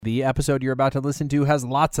The episode you're about to listen to has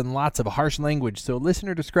lots and lots of harsh language, so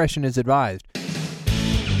listener discretion is advised.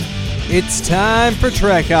 It's time for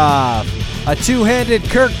Trek Off, a two-handed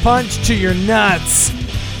Kirk punch to your nuts.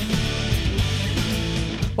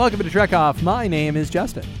 Welcome to Trek Off. My name is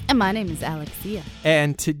Justin. And my name is Alexia.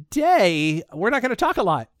 And today, we're not going to talk a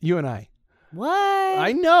lot, you and I. What?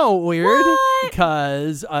 I know, weird. What?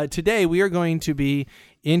 Because today we are going to be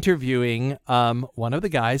interviewing one of the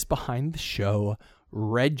guys behind the show,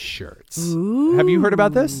 Red Shirts. Ooh. Have you heard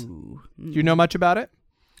about this? Do you know much about it?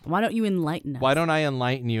 Why don't you enlighten us? Why don't I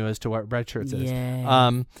enlighten you as to what Red Shirts is?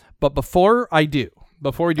 Yeah. But before we do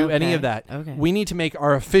any of that, Okay. we need to make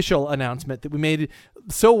our official announcement that we made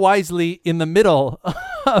so wisely in the middle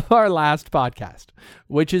of our last podcast,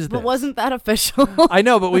 which is this. But wasn't that official? I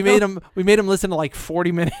know, but we made him listen to like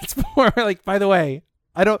 40 minutes before. Like, by the way,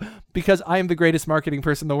 because I am the greatest marketing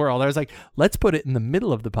person in the world. I was like, let's put it in the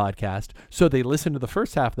middle of the podcast so they listen to the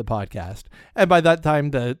first half of the podcast. And by that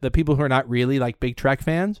time, the people who are not really like big Trek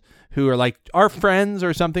fans, who are like our friends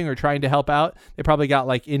or something, or trying to help out, they probably got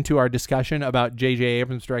like into our discussion about J.J.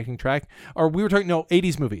 Abrams directing Trek, or we were talking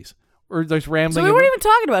 80s movies. Or just rambling. So we weren't even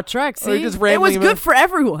talking about Trek. See, just it rambling was good for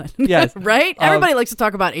everyone. Yes, right. Everybody likes to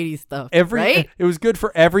talk about 80s stuff. Right. It was good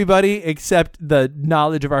for everybody except the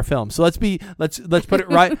knowledge of our film. So let's put it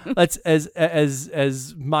right. Let's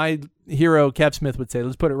as my hero Kev Smith would say,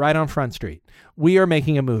 let's put it right on Front Street. We are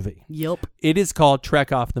making a movie. Yup. It is called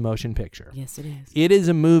Trek Off the Motion Picture. Yes, it is. It is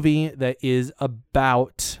a movie that is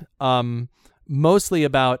about mostly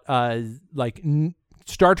about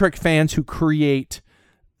Star Trek fans who create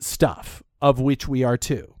stuff, of which we are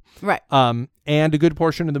too. Right. And a good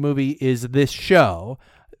portion of the movie is this show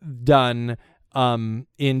done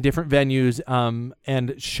in different venues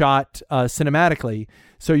and shot cinematically,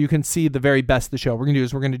 so you can see the very best of the show. We're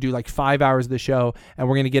going to do like 5 hours of the show, and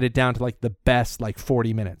we're going to get it down to like the best like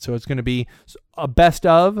 40 minutes. So it's going to be a best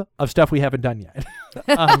of stuff we haven't done yet.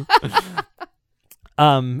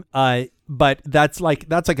 But that's like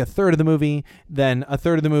a third of the movie. Then a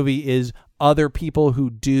third of the movie is other people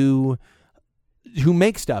who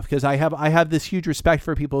make stuff, because I have this huge respect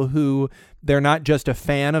for people who, they're not just a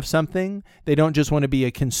fan of something. They don't just want to be a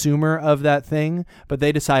consumer of that thing, but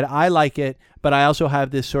they decide, I like it, but I also have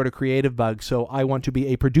this sort of creative bug, so I want to be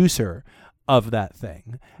a producer of that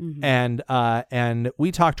thing. Mm-hmm. And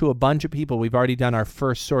we talked to a bunch of people. We've already done our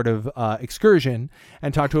first sort of excursion,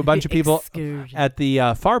 and talked to a bunch of people at the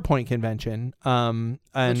Farpoint convention,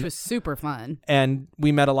 which was super fun. And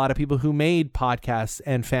we met a lot of people who made podcasts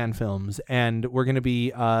and fan films. And we're going to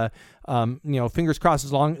be, fingers crossed,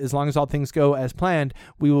 as long as all things go as planned,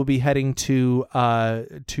 we will be heading to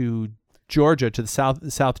Georgia, to the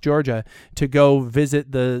South Georgia, to go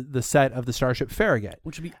visit the set of the Starship Farragut,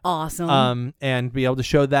 which would be awesome. And be able to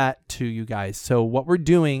show that to you guys. So what we're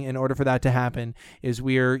doing in order for that to happen is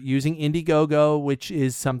we're using Indiegogo, which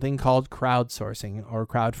is something called crowdsourcing or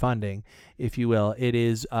crowdfunding, if you will. It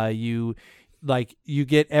is you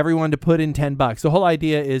get everyone to put in $10. The whole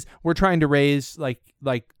idea is we're trying to raise like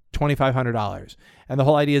 $2,500, and the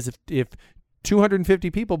whole idea is if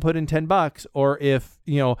 250 people put in $10, or if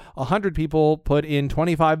 100 people put in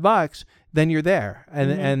 $25, then you're there.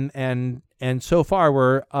 And so far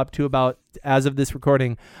we're up to about, as of this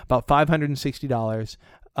recording, about $560,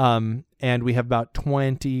 and we have about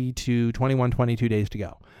 22 days to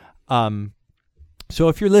go. So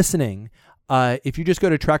if you're listening, if you just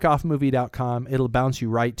go to trekoffmovie.com, it'll bounce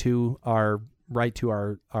you right to our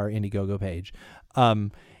Indiegogo page.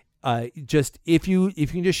 Just if you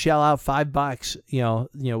can just shell out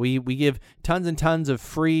 $5, we give tons and tons of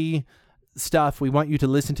free stuff. We want you to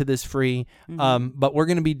listen to this free. But we're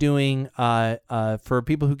going to be doing for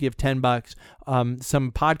people who give $10,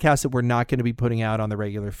 some podcasts that we're not going to be putting out on the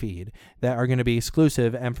regular feed that are going to be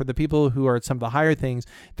exclusive. And for the people who are at some of the higher things,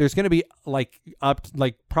 there's going to be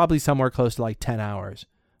probably somewhere close to like 10 hours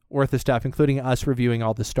worth of stuff, including us reviewing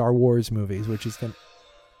all the Star Wars movies, which is going to...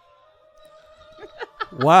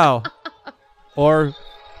 Wow. Or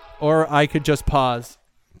I could just pause.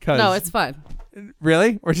 No, it's fine.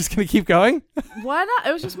 Really? We're just going to keep going? Why not?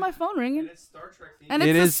 It was just my phone ringing. And it's Star Trek theme. And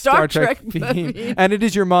it is Star Trek theme. And it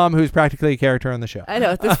is your mom, who's practically a character on the show. I know,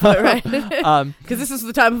 at this point, right? Because this is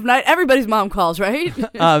the time of night everybody's mom calls, right?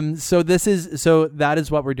 So that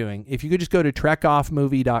is what we're doing. If you could just go to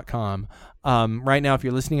trekoffmovie.com. Right now, if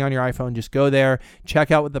you're listening on your iPhone, just go there, check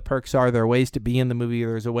out what the perks are. There are ways to be in the movie.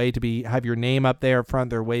 There's a way to have your name up there up front.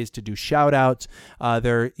 There are ways to do shout outs.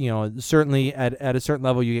 Certainly at a certain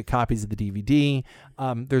level, you get copies of the DVD.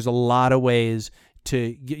 There's a lot of ways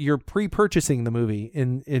you're pre-purchasing the movie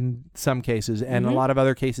in some cases, and a lot of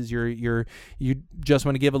other cases you just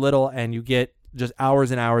want to give a little, and you get just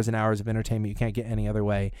hours and hours and hours of entertainment you can't get any other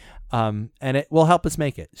way, and it will help us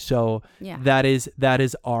make it. So that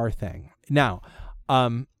is our thing. Now,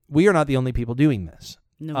 we are not the only people doing this.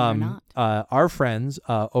 No, we're not. Our friends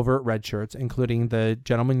over at Red Shirts, including the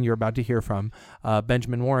gentleman you're about to hear from,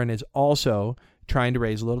 Benjamin Warren, is also trying to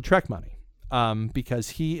raise a little Trek money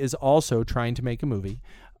because he is also trying to make a movie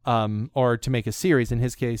or to make a series. In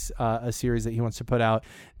his case, a series that he wants to put out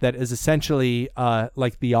that is essentially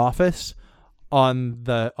like The Office on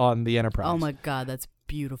the Enterprise. Oh my God, that's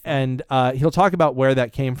beautiful. And he'll talk about where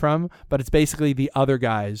that came from, but it's basically the other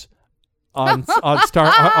guys on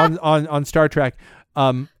Star Trek.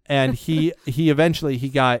 And he eventually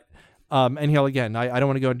got, and he'll, again, I don't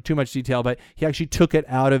want to go into too much detail, but he actually took it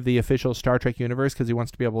out of the official Star Trek universe because he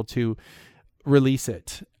wants to be able to release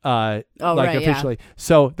it, officially. Yeah.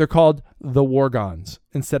 So they're called the Wargons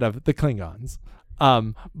instead of the Klingons.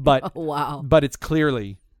 But wow. But it's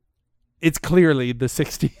clearly the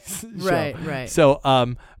 60s show. Right. So,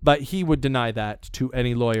 but he would deny that to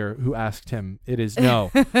any lawyer who asked him. It is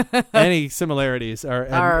no. Any similarities are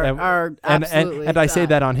absolutely and I say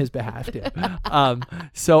that on his behalf too.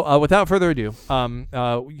 So, without further ado,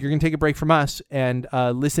 you're gonna take a break from us and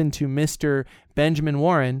listen to Mr. Benjamin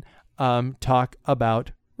Warren talk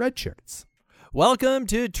about Red Shirts. Welcome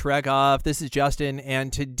to Trek Off. This is Justin,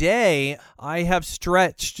 and today I have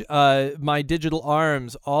stretched my digital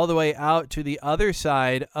arms all the way out to the other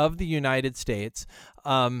side of the United States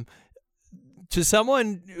to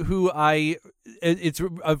someone who it's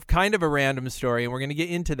a kind of a random story, and we're going to get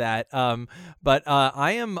into that. But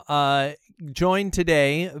I am joined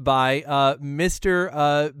today by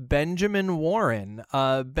Mr. Benjamin Warren.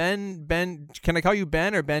 Ben, can I call you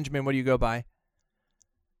Ben or Benjamin? What do you go by?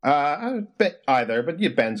 Either, but yeah,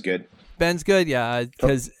 Ben's good. Ben's good, yeah,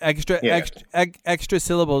 because extra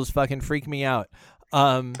syllables fucking freak me out.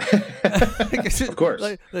 Of course.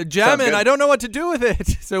 Like, jamming, I don't know what to do with it.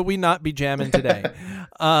 So we not be jamming today.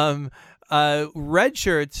 Red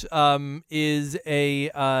Shirts is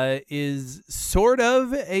sort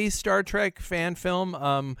of a Star Trek fan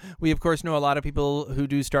film. We of course know a lot of people who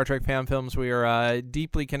do Star Trek fan films. We are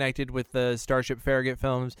deeply connected with the Starship Farragut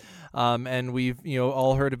films, and we've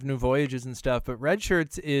all heard of New Voyages and stuff. But Red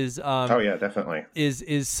Shirts is definitely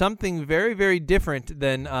is something very, very different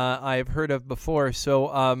than I've heard of before.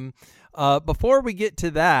 So before we get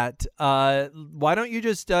to that, why don't you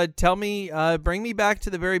just tell me, bring me back to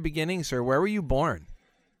the very beginning, sir. Where were you born?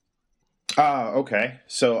 Okay.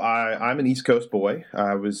 So I'm an East Coast boy.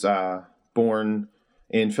 I was born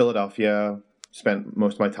in Philadelphia, spent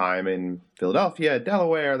most of my time in Philadelphia,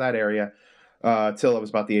 Delaware, that area, till I was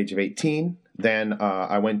about the age of 18. Then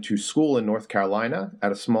I went to school in North Carolina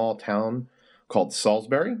at a small town called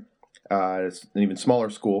Salisbury. It's an even smaller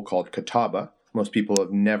school called Catawba. Most people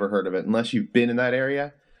have never heard of it unless you've been in that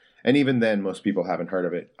area. And even then, most people haven't heard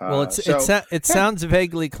of it. Well, it sounds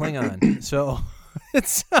vaguely Klingon. So it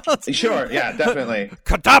sounds... Sure, yeah, definitely.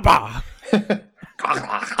 Catawba!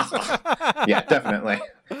 Yeah, definitely.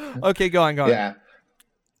 Okay, go on. Yeah.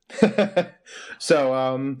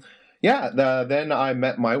 So, then I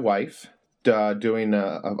met my wife doing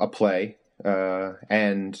a play.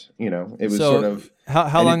 And it was sort of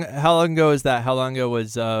how long ago is that? How long ago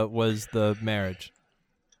was the marriage?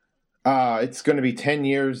 It's going to be 10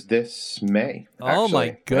 years this May. Actually. Oh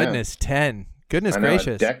my goodness, yeah. 10! Goodness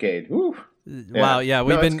gracious, a decade. Woo. Wow, yeah,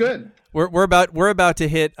 we've been good. We're about to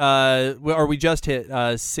hit or we just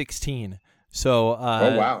hit 16. So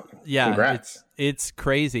oh wow, yeah, congrats. It's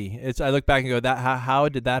crazy. I look back and go, that how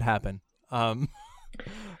did that happen?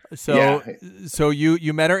 So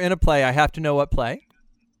you met her in a play. I have to know what play.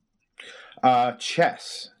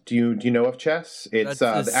 Chess. Do you know of chess? It's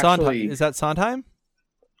actually is that Sondheim?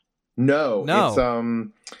 No. It's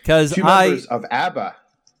because two members of ABBA.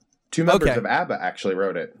 Two members of ABBA actually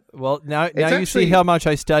wrote it. Well, now you see how much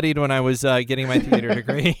I studied when I was getting my theater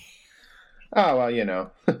degree. Oh well,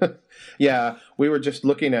 yeah. We were just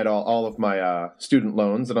looking at all of my student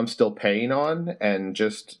loans that I'm still paying on, and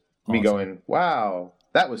just me going, wow.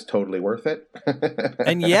 That was totally worth it.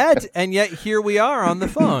 and yet here we are on the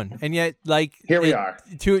phone. And yet, here we are.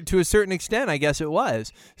 To a certain extent, I guess it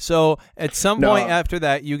was. So at some point after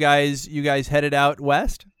that, you guys headed out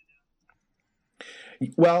west?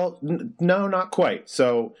 Well, no, not quite.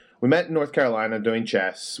 So we met in North Carolina doing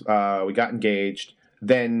chess. We got engaged.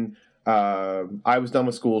 Then I was done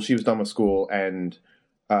with school. She was done with school. And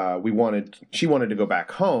she wanted to go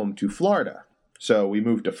back home to Florida. So we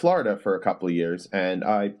moved to Florida for a couple of years, and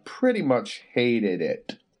I pretty much hated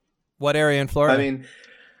it. What area in Florida? I mean,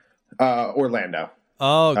 Orlando.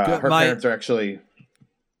 Oh, good. Her parents are actually,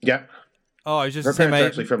 yeah. Oh, I was just her parents are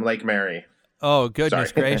actually from Lake Mary. Oh,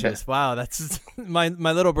 goodness Sorry. gracious. Wow. That's my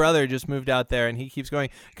little brother just moved out there and he keeps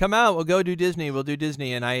going, come out. We'll go do Disney. We'll do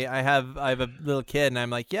Disney. And I have a little kid and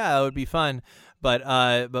I'm like, yeah, it would be fun.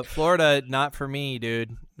 But Florida, not for me,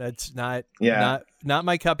 dude. That's not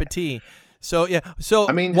my cup of tea. So, yeah. So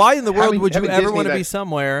I mean, why in the world would you having ever Disney want to be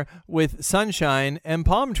somewhere with sunshine and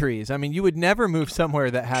palm trees? I mean, you would never move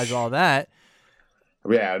somewhere that has all that.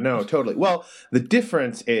 Yeah, no, totally. Well, the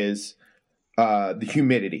difference is the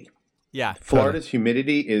humidity. Yeah. Florida's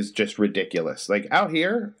humidity is just ridiculous. Like out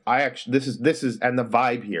here, this is and the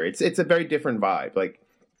vibe here. It's a very different vibe. Like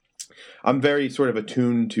I'm very sort of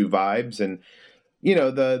attuned to vibes, and you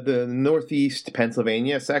know, the Northeast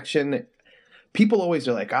Pennsylvania section, people always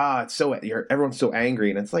are like, everyone's so angry,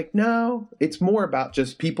 and it's like, no, it's more about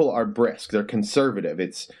just people are brisk, they're conservative.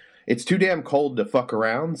 It's too damn cold to fuck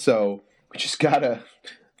around, so we just gotta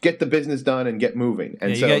get the business done and get moving.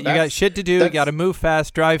 And you got shit to do. You got to move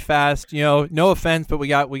fast, drive fast. You know, no offense, but we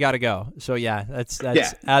got to go. So yeah, that's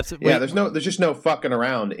absolutely. Yeah, there's just no fucking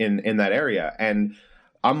around in that area. And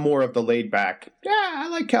I'm more of the laid back. Yeah, I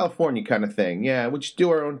like California kind of thing. Yeah, we just do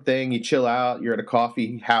our own thing. You chill out. You're at a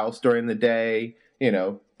coffee house during the day. You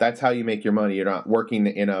know, that's how you make your money. You're not working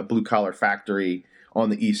in a blue collar factory on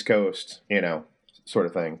the East Coast. You know, sort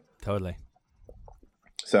of thing. Totally.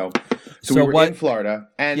 So we were in Florida,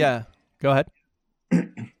 and yeah, go ahead.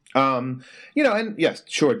 You know, and yes,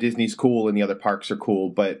 sure, Disney's cool and the other parks are cool,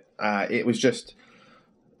 but it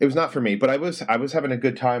was not for me. But I was having a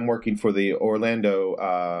good time working for the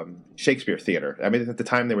Orlando Shakespeare Theater. I mean, at the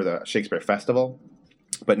time they were the Shakespeare Festival,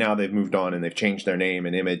 but now they've moved on and they've changed their name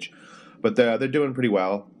and image. But they're doing pretty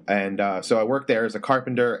well, and so I worked there as a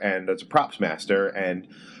carpenter and as a props master, and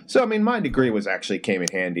so I mean, my degree actually came in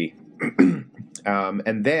handy.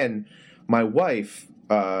 And then my wife,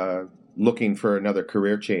 looking for another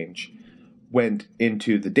career change, went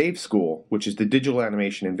into the Dave School, which is the digital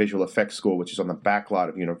animation and visual effects school, which is on the back lot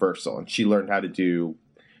of Universal. And she learned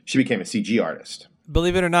she became a CG artist.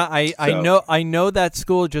 Believe it or not, I know that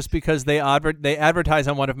school just because they advertise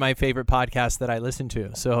on one of my favorite podcasts that I listen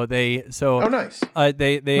to. Oh, nice.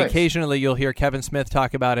 They nice. Occasionally you'll hear Kevin Smith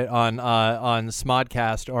talk about it on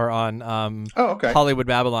Smodcast or on Hollywood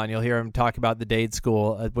Babylon. You'll hear him talk about the Dade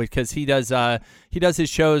School because he does his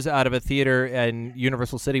shows out of a theater in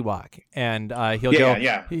Universal City Walk, and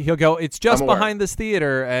he'll go. It's just behind this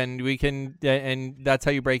theater, and and that's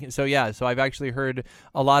how you break it. So yeah, so I've actually heard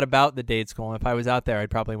a lot about the Dade School, and if I was out there,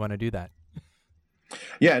 I'd probably want to do that.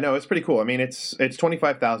 Yeah, no, it's pretty cool. I mean, it's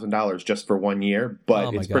 $25,000 just for 1 year,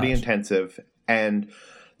 but it's pretty intensive. And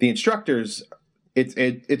the instructors,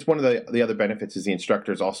 it's one of the other benefits is the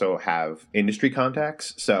instructors also have industry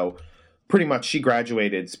contacts. So pretty much she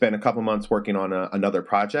graduated, spent a couple months working on another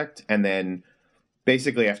project, and then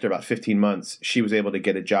basically after about 15 months, she was able to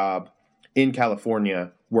get a job in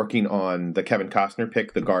California working on the Kevin Costner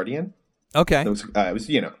pick, The Guardian. Okay. It was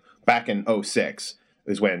back in 2006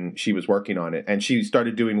 is when she was working on it. And she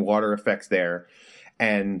started doing water effects there.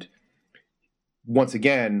 And once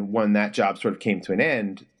again, when that job sort of came to an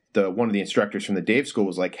end, one of the instructors from the Dave School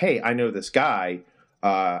was like, hey, I know this guy,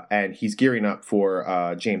 and he's gearing up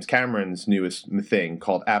for James Cameron's newest thing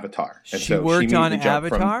called Avatar. And she worked on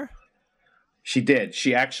Avatar? She did.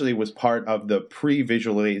 She actually was part of the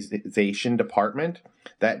pre-visualization department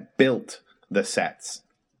that built the sets.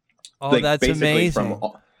 Oh, that's amazing.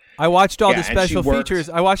 I watched all the special features.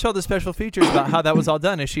 I watched all the special features about how that was all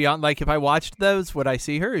done. Is she on? Like, if I watched those, would I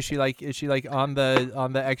see her? Is she like on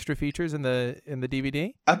the extra features in the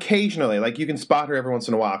DVD? Occasionally, like you can spot her every once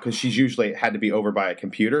in a while because she's usually had to be over by a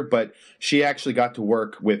computer. But she actually got to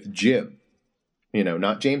work with Jim. You know,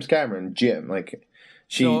 not James Cameron, Jim. Like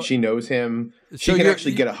she knows him. She can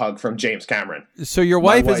actually get a hug from James Cameron. So your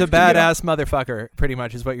wife is a badass motherfucker, pretty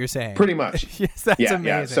much, is what you're saying. Pretty much. Yes, that's amazing.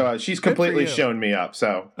 Yeah. So she's completely shown me up.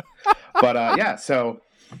 So, but yeah. So,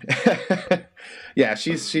 yeah,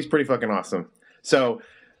 she's pretty fucking awesome. So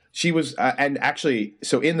she was, and actually,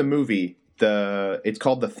 so in the movie, it's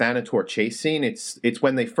called the Thanator chase scene. It's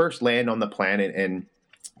when they first land on the planet and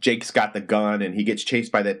Jake's got the gun and he gets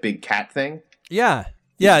chased by that big cat thing. Yeah.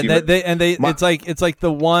 Yeah, it's like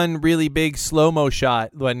the one really big slow-mo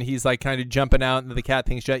shot when he's like kind of jumping out and the cat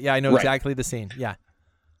thing's yeah, I know exactly the scene. Yeah.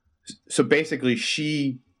 So basically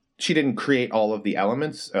she didn't create all of the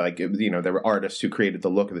elements. Like, there were artists who created the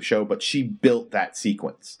look of the show, but she built that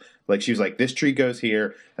sequence. Like, she was like, this tree goes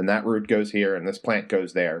here and that root goes here and this plant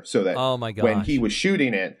goes there. So that when he was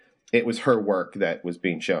shooting it, it was her work that was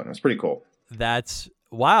being shown. It was pretty cool.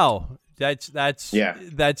 Wow. That's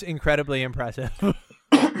incredibly impressive.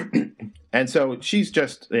 And so she's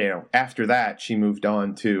just, after that, she moved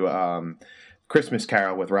on to Christmas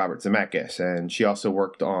Carol with Robert Zemeckis, and she also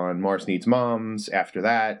worked on Mars Needs Moms after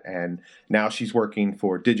that, and now she's working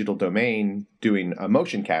for Digital Domain doing a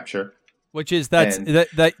motion capture. Which is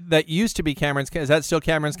that used to be Cameron's. Is that still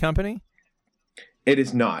Cameron's company? It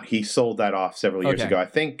is not. He sold that off several years Okay. ago. I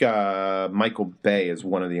think Michael Bay is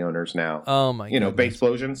one of the owners now. Oh my! You know,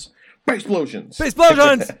 Basplosions.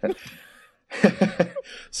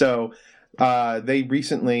 So they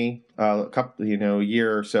recently, a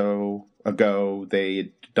year or so ago, they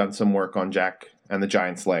had done some work on Jack and the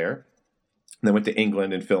Giant Slayer. And they went to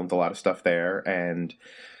England and filmed a lot of stuff there. And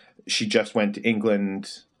she just went to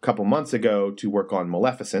England a couple months ago to work on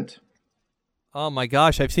Maleficent. Oh my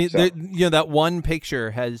gosh, I've seen that one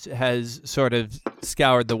picture has sort of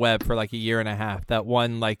scoured the web for like a year and a half. That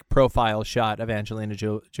one like profile shot of Angelina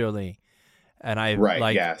Jolie, and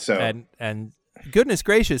and goodness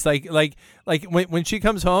gracious, like when she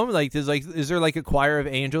comes home, like is there like a choir of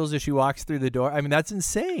angels as she walks through the door? I mean, that's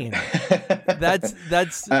insane. I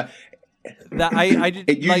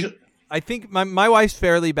think my wife's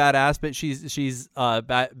fairly badass, but she's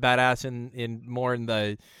badass in more in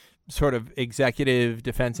the sort of executive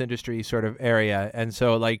defense industry sort of area, and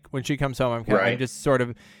so like when she comes home, I'm just sort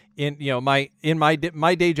of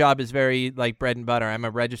my day job is very like bread and butter. I'm a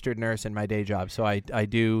registered nurse in my day job, so I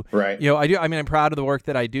do I mean I'm proud of the work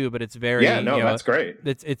that I do, but it's very that's great.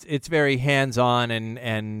 It's very hands on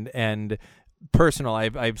and personal. I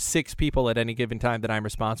have 6 people at any given time that I'm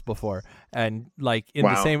responsible for, and like in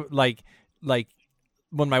the same like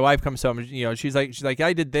when my wife comes home, she's like,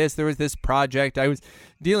 I did this. There was this project. I was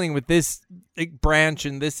dealing with this branch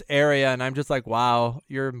in this area, and I'm just like, wow,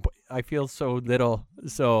 I feel so little.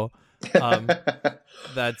 So,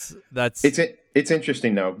 that's. It's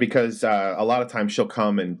interesting though, because a lot of times she'll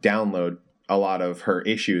come and download a lot of her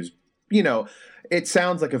issues. It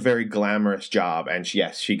sounds like a very glamorous job, and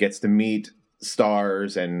she gets to meet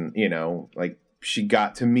stars, and like. She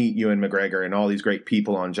got to meet Ewan McGregor and all these great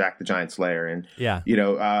people on Jack the Giant Slayer. And,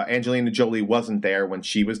 Angelina Jolie wasn't there when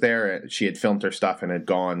she was there. She had filmed her stuff and had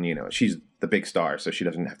gone, she's the big star, so she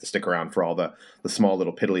doesn't have to stick around for all the small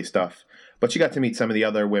little piddly stuff. But she got to meet some of the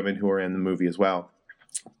other women who were in the movie as well.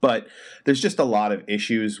 But there's just a lot of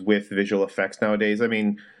issues with visual effects nowadays. I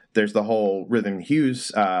mean, there's the whole Rhythm Hughes,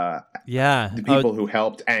 the people who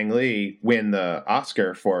helped Ang Lee win the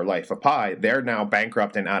Oscar for Life of Pi. They're now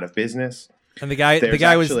bankrupt and out of business. And the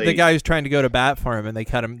guy was trying to go to bat for him, and they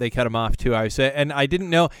cut him off too. And I didn't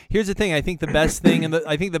know. Here's the thing: I think the best thing in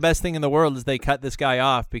the world is they cut this guy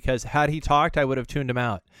off, because had he talked, I would have tuned him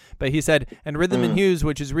out. But he said, and Rhythm and Hughes,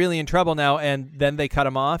 which is really in trouble now, and then they cut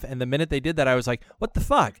him off. And the minute they did that, I was like, what the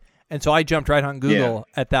fuck? And so I jumped right on Google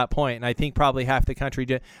at that point, and I think probably half the country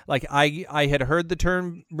did. Like I had heard the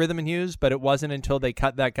term Rhythm and Hughes, but it wasn't until they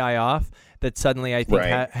cut that guy off that suddenly I think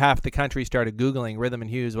half the country started Googling Rhythm and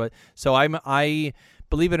Hughes. So I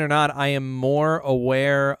believe it or not, I am more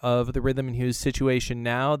aware of the Rhythm and Hughes situation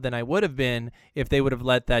now than I would have been if they would have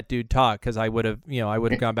let that dude talk, because I would have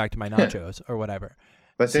gone back to my nachos or whatever.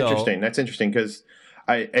 That's interesting. That's interesting because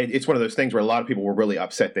it's one of those things where a lot of people were really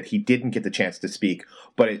upset that he didn't get the chance to speak,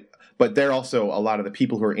 but they're also a lot of the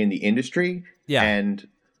people who are in the industry. Yeah. And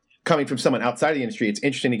coming from someone outside of the industry, it's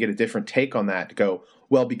interesting to get a different take on that, to go,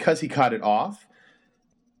 well, because he cut it off,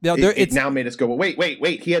 it now made us go, well,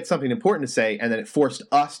 wait, he had something important to say, and then it forced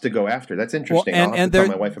us to go after. That's interesting. I'll have to tell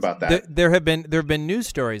my wife about that. There have been news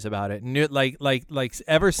stories about it. Like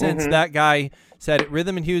ever since that guy said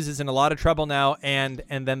Rhythm and Hughes is in a lot of trouble now, and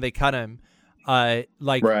then they cut him. There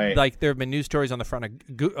have been news stories on the front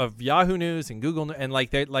of Yahoo News and Google, and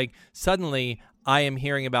suddenly I am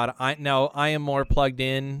hearing about it. I am more plugged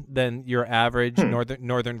in than your average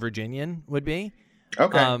Northern Virginian would be.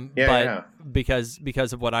 Okay.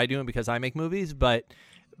 Because of what I do and because I make movies, but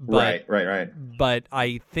right. But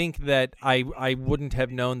I think that I wouldn't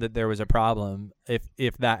have known that there was a problem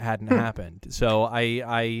if that hadn't happened. So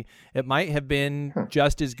it might have been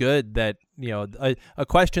just as good that a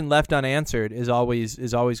question left unanswered is always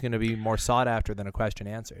going to be more sought after than a question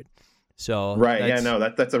answered. So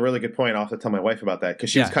that's a really good point. I'll have to tell my wife about that, because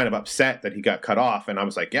she was kind of upset that he got cut off, and I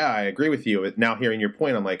was like, I agree with you. Now hearing your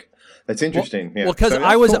point, I'm like, that's interesting. Well, because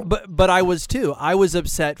I was, cool. but I was too. I was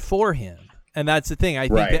upset for him, and that's the thing. I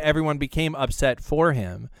think that everyone became upset for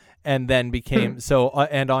him, and then became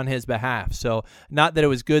and on his behalf. So not that it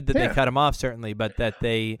was good that they cut him off, certainly, but that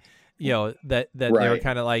they. That they were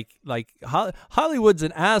kind of like Hollywood's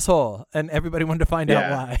an asshole, and everybody wanted to find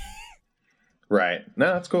out why. Right.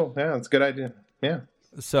 No, that's cool. Yeah, that's a good idea. Yeah.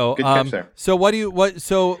 So, good catch there. So what do you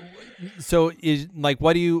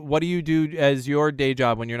do as your day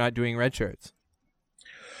job when you're not doing Red Shirts?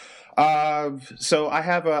 So I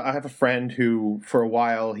have a friend who, for a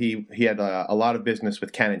while, he had a lot of business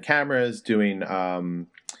with Canon cameras, doing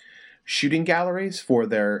shooting galleries for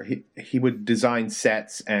their. He would design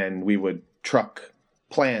sets, and we would truck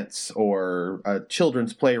plants or a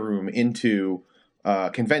children's playroom into a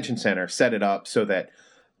convention center, set it up so that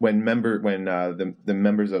when the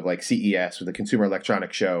members of like CES or the Consumer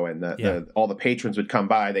Electronics Show and all the patrons would come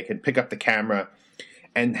by, they could pick up the camera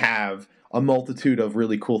and have a multitude of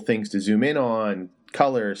really cool things to zoom in on,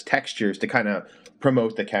 colors, textures, to kind of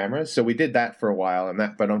promote the cameras. So we did that for a while,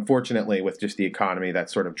 but unfortunately with just the economy, that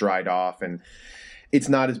sort of dried off, and it's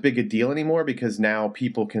not as big a deal anymore because now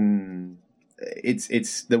people can.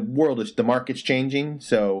 It's the market's changing,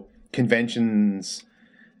 so conventions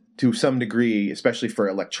to some degree, especially for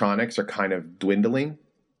electronics, are kind of dwindling,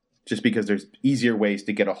 just because there's easier ways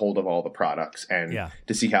to get a hold of all the products and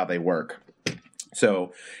to see how they work.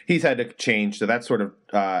 So he's had to change. So that's sort of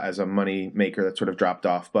as a money maker, that sort of dropped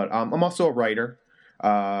off. But I'm also a writer.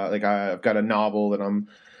 I've got a novel that I'm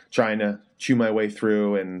trying to chew my way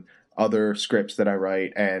through, and other scripts that I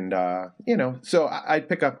write, and so I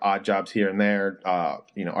pick up odd jobs here and there.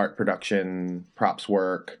 Art production, props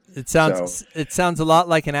work. It sounds a lot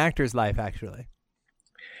like an actor's life, actually.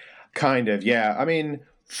 Kind of, yeah. I mean,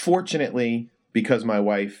 fortunately, because my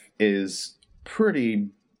wife is pretty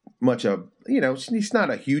much she's not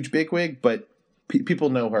a huge bigwig, but people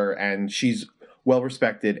know her, and she's well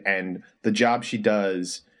respected, and the job she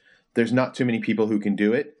does, there's not too many people who can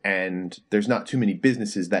do it, and there's not too many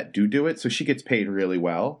businesses that do it, so she gets paid really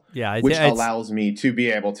well, which allows me to be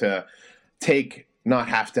able to not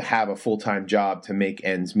have to have a full-time job to make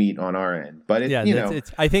ends meet on our end. But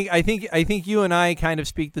I think you and I kind of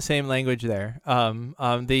speak the same language there. I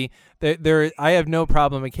have no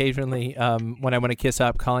problem occasionally when I want to kiss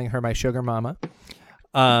up calling her my sugar mama.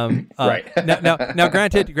 Right. Now,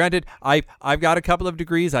 granted, I've got a couple of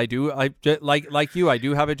degrees. I like you. I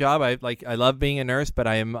do have a job. I love being a nurse, but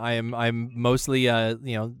I'm mostly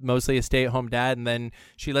mostly a stay-at-home dad, and then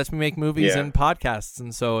she lets me make movies and podcasts,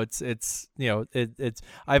 and so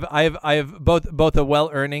I have both a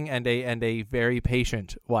well-earning and a very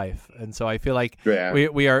patient wife, and so I feel like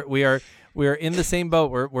we are in the same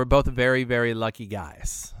boat. We're both very, very lucky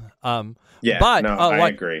guys. I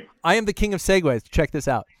agree. I am the king of segues. Check this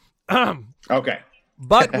out. Okay.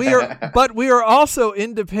 But we are also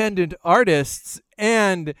independent artists,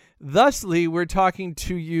 and thusly we're talking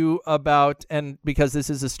to you about, and because this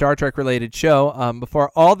is a Star Trek related show,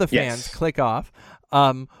 before all the fans click off,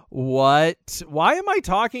 why am I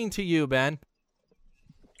talking to you, Ben?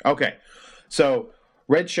 Okay. So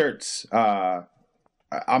Red Shirts, going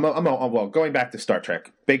back to Star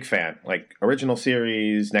Trek, big fan, like original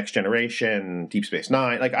series, Next Generation, Deep Space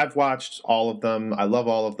Nine. Like, I've watched all of them. I love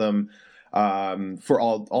all of them,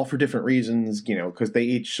 for different reasons, because they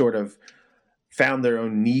each sort of found their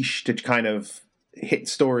own niche to kind of hit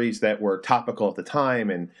stories that were topical at the time.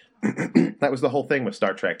 And that was the whole thing with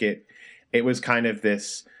Star Trek. It was kind of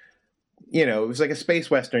this, it was like a space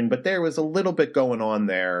Western, but there was a little bit going on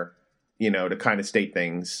there, to kind of state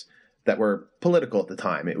things that were political at the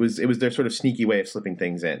time. It was their sort of sneaky way of slipping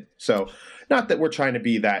things in. So not that we're trying to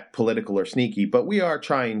be that political or sneaky, but we are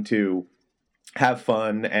trying to have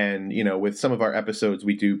fun. And, with some of our episodes,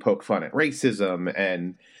 we do poke fun at racism,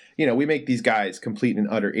 and, we make these guys complete and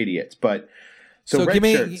utter idiots. But so give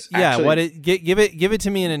it to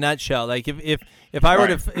me in a nutshell. Like if I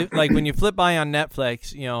were to, like, when you flip by on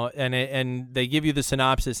Netflix, and they give you the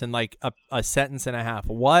synopsis in like a sentence and a half,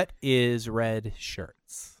 what is Red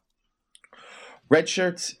Shirts? Red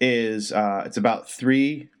Shirts is it's about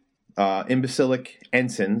three imbecilic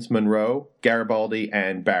ensigns, Monroe, Garibaldi,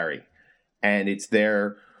 and Barry. And it's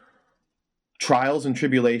their trials and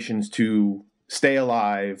tribulations to stay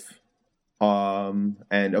alive and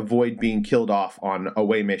avoid being killed off on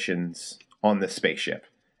away missions on this spaceship.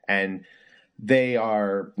 And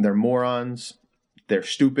they're morons, they're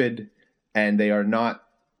stupid, and they're not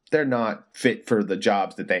fit for the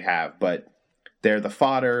jobs that they have, but they're the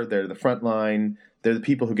fodder, they're the front line, they're the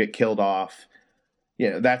people who get killed off.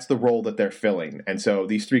 That's the role that they're filling. And so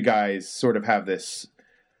these three guys sort of have this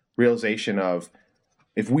realization of,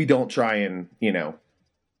 if we don't try and,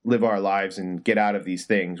 live our lives and get out of these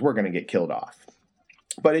things, we're going to get killed off.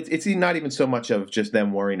 But it's not even so much of just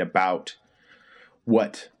them worrying about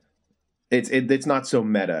what... It's not so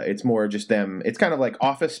meta. It's more just them... It's kind of like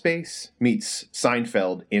Office Space meets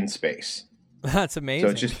Seinfeld in space. That's amazing.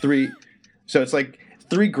 So it's just three... So it's like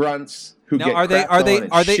three grunts who get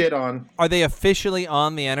shit on. Are they officially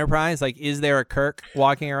on the Enterprise? Like, is there a Kirk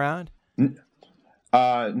walking around?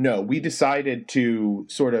 No, we decided to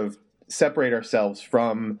sort of separate ourselves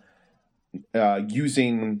from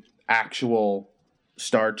using actual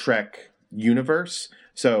Star Trek universe.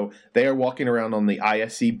 So they are walking around on the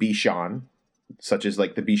ISC Bishan, such as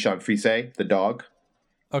like the Bishan Frise, the dog.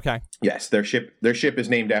 Okay. Yes, their ship is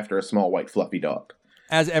named after a small white fluffy dog.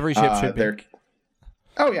 As every ship should be.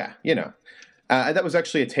 Oh yeah, that was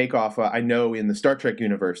actually a takeoff. I know in the Star Trek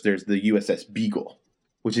universe, there's the USS Beagle,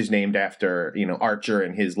 which is named after Archer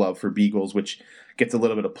and his love for beagles, which gets a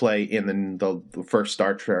little bit of play in the first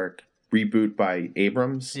Star Trek reboot by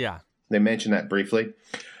Abrams. Yeah, they mention that briefly.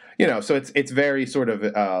 So it's very sort of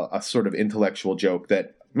a sort of intellectual joke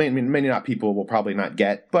that many not people will probably not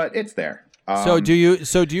get, but it's there. So do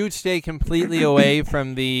you stay completely away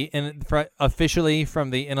from officially from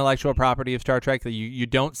the intellectual property of Star Trek? That you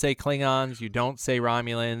don't say Klingons, you don't say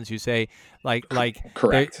Romulans, you say like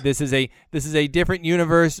correct. This is a different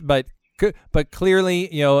universe, but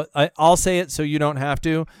clearly I'll say it so you don't have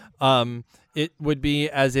to. It would be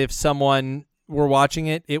as if someone were watching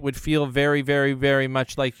it. It would feel very, very, very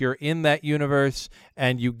much like you're in that universe,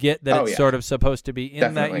 and you get that sort of supposed to be in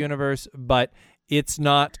Definitely. that universe, but it's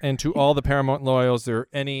not. And to all the Paramount loyals, there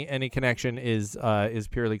any connection is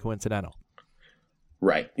purely coincidental.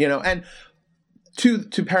 Right. And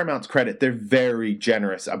to Paramount's credit, they're very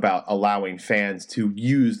generous about allowing fans to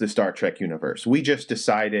use the Star Trek universe. We just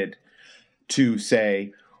decided to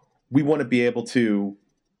say we want to be able to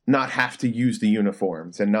not have to use the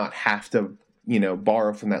uniforms and not have to,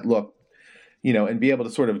 borrow from that look, and be able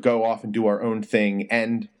to sort of go off and do our own thing.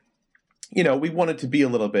 And, we wanted to be a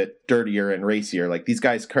little bit dirtier and racier. Like, these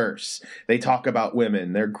guys curse. They talk about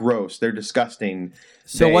women. They're gross. They're disgusting.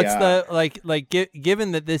 So what's the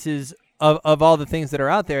given that this is of all the things that are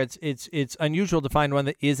out there, it's unusual to find one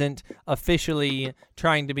that isn't officially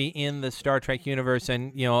trying to be in the Star Trek universe.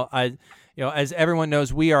 And as everyone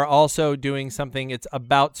knows, we are also doing something. It's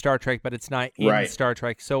about Star Trek, but it's not in Star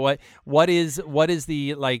Trek. So what is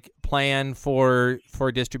the plan for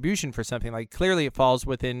distribution for something like? Clearly, it falls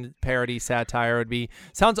within parody satire.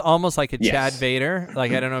 Sounds almost like a Chad Vader.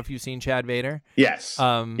 Like, I don't know if you've seen Chad Vader. Yes.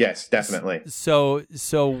 Yes, definitely. So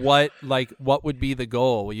what would be the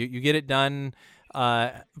goal? You get it done.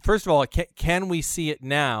 First of all, can we see it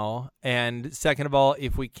now? And second of all,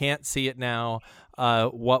 if we can't see it now,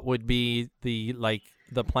 what would be the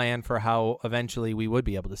plan for how eventually we would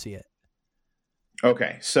be able to see it?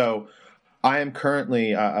 Okay, so I am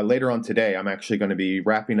currently later on today, I'm actually going to be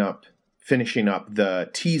finishing up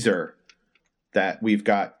the teaser that we've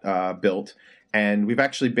got built. And we've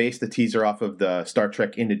actually based the teaser off of the Star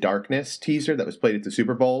Trek Into Darkness teaser that was played at the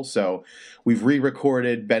Super Bowl. So we've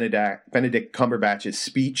re-recorded Benedict Cumberbatch's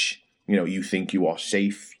speech. You think you are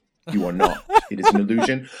safe. You are not. It is an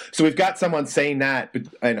illusion. So we've got someone saying that,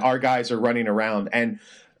 and our guys are running around. And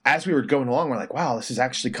as we were going along, we're like, wow, this is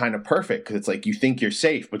actually kind of perfect. Because it's like, you think you're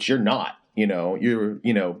safe, but you're not.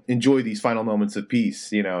 Enjoy these final moments of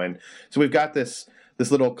peace, And so we've got this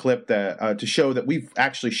little clip that to show that we've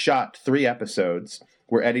actually shot 3 episodes.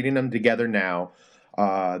 We're editing them together now.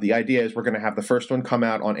 The idea is we're going to have the first one come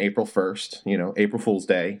out on April 1st, April Fool's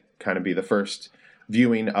Day, kind of be the first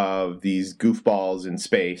viewing of these goofballs in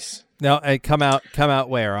space. Now, come out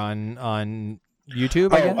where? On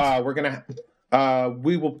YouTube, I guess? We're going to,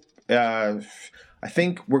 we will, I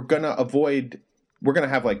think we're going to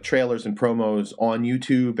have like trailers and promos on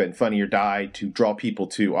YouTube and Funny or Die to draw people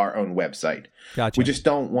to our own website. Gotcha. We just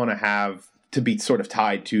don't want to have to be sort of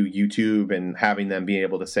tied to YouTube and having them be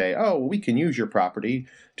able to say, oh, we can use your property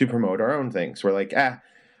to promote our own things. We're like,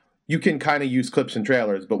 you can kind of use clips and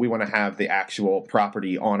trailers, but we want to have the actual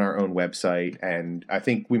property on our own website. And I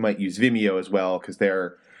think we might use Vimeo as well because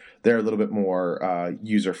they're a little bit more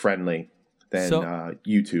user-friendly than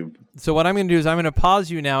YouTube. So what I'm going to do is I'm going to pause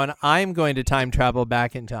you now, and I'm going to time travel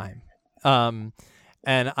back in time. And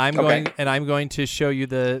I'm going to show you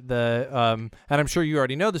the and I'm sure you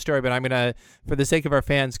already know the story, but I'm going to, for the sake of our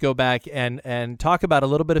fans, go back and talk about a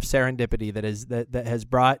little bit of serendipity that has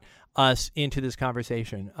brought us into this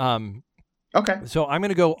conversation. Okay. So I'm going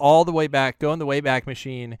to go all the way back, go in the Wayback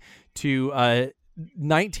Machine to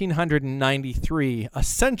 1993, a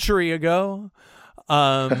century ago,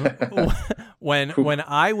 when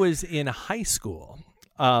I was in high school.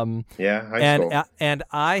 High school. And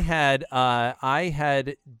I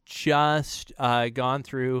had just gone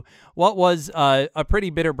through what was a pretty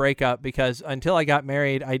bitter breakup because until I got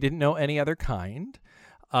married, I didn't know any other kind.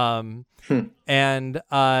 And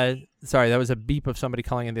sorry, that was a beep of somebody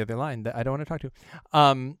calling in the other line that I don't want to talk to.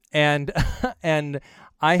 And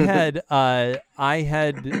I had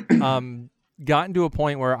gotten to a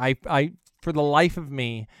point where I for the life of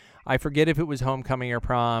me, I forget if it was homecoming or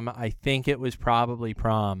prom. I think it was probably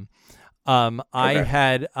prom.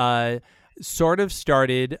 I sort of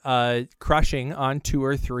started crushing on 2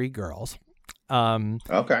 or 3 girls.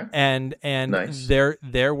 Okay. And Nice.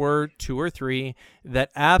 there were 2 or 3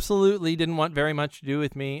 that absolutely didn't want very much to do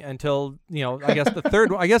with me until, I guess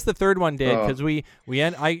the third one did, because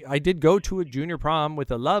I did go to a junior prom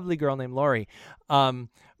with a lovely girl named Lori.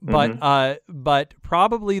 But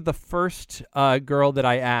probably the first girl that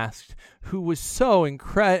I asked, who was so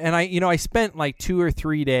incredible, and I spent like 2 or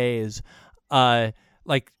 3 days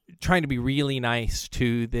like trying to be really nice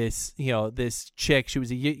to this chick. She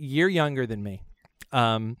was a year younger than me.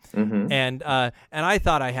 And I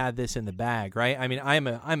thought I had this in the bag, right? I mean, I'm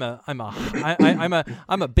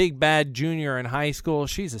a big bad junior in high school.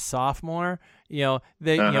 She's a sophomore. I'm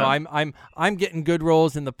getting good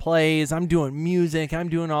roles in the plays. I'm doing music. I'm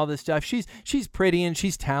doing all this stuff. She's pretty and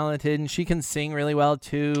she's talented and she can sing really well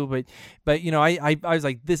too. But I was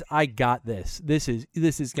like, I got this. This is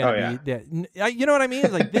gonna be, you know what I mean?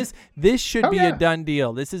 It's like this should be a done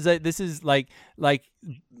deal. This is like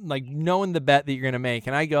knowing the bet that you're gonna make.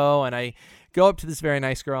 And I go up to this very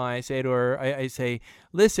nice girl and I say to her, I say,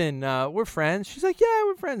 listen, we're friends. She's like, yeah,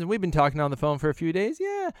 we're friends. And we've been talking on the phone for a few days.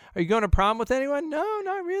 Yeah. Are you going to prom with anyone? No,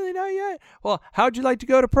 not really. Not yet. Well, how'd you like to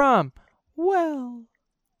go to prom? Well,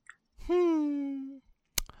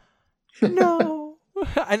 no.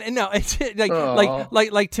 and no, it's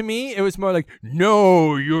like to me, it was more like,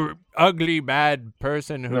 no, you're ugly, bad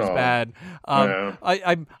person who's bad.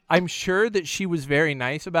 I'm sure that she was very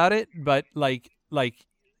nice about it, but like,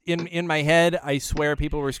 in my head, I swear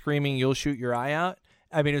people were screaming, "You'll shoot your eye out."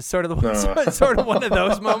 I mean, it's sort of one of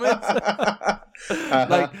those moments.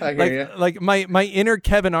 Like my inner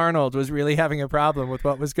Kevin Arnold was really having a problem with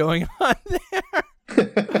what was going on there.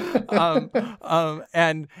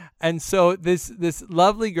 And so this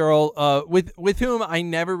lovely girl with whom I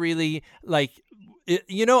never really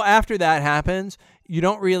after that happens, you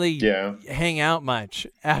don't really hang out much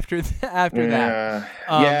after that.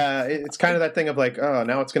 It's kind of that thing of like, oh,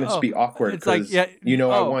 now it's going to just be awkward because I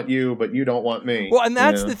want you, but you don't want me. Well, and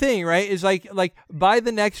that's the thing, right? Is like by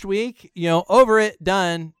the next week, over it,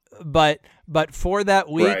 done. But for that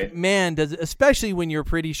week, man, especially when you're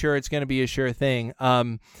pretty sure it's going to be a sure thing.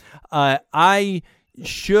 I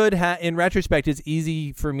should have, in retrospect, it's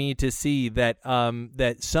easy for me to see that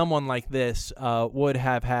that someone like this would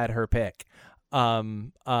have had her pick.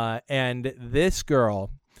 And this girl,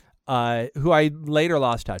 who I later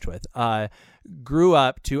lost touch with, grew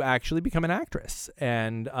up to actually become an actress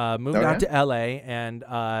and moved out to LA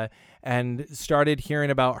and started hearing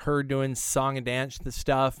about her doing song and dance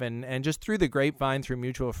stuff and just through the grapevine, through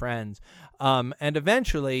mutual friends. And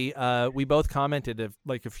eventually, we both commented a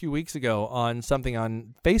few weeks ago on something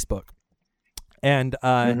on Facebook. And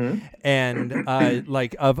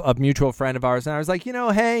like of a mutual friend of ours, and I was like,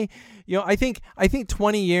 hey, I think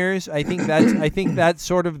 20 years, I think that's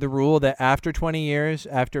sort of the rule, that after 20 years,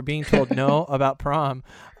 after being told no about prom,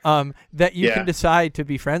 that you can decide to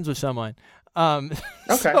be friends with someone.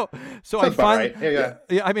 Okay. So I find,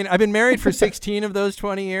 I mean, I've been married for 16 of those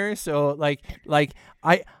 20 years, so like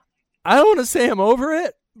I don't want to say I'm over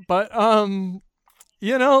it, but Ben,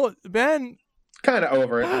 kind of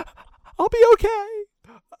over it. I'll be okay.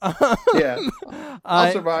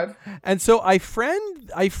 I'll survive. And so I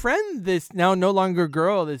friend this now no longer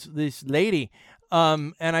girl, this lady,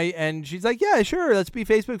 and she's like, yeah, sure, let's be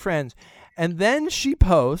Facebook friends. And then she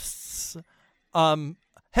posts,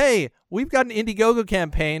 hey, we've got an Indiegogo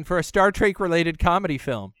campaign for a Star Trek related comedy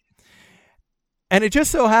film, and it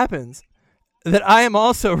just so happens that I am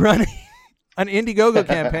also running an Indiegogo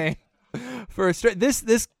campaign for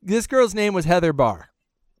this girl's name was Heather Barr.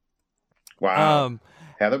 Wow.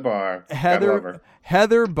 Heather Barr. Heather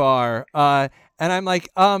Barr. And I'm like,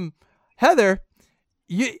 Heather,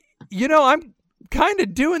 I'm kind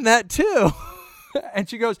of doing that too. And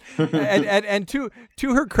she goes, and to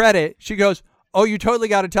her credit, she goes, oh, you totally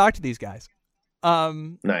got to talk to these guys.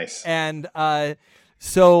 Nice. And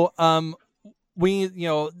so we,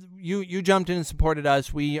 you jumped in and supported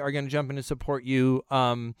us. We are going to jump in and support you.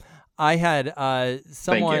 I had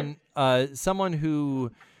someone who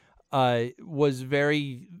was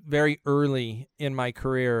very, very early in my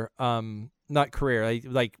career. Not career,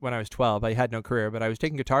 like when I was 12, I had no career, but I was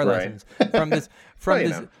taking guitar lessons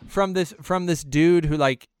from this dude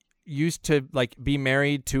who used to be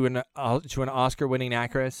married to an Oscar-winning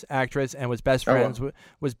actress and was best friends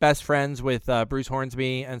with Bruce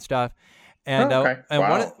Hornsby and stuff. And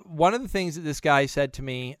one of the things that this guy said to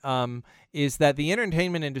me is that the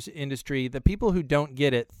entertainment industry, the people who don't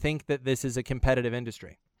get it think that this is a competitive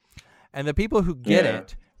industry. And the people who get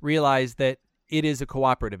it realize that it is a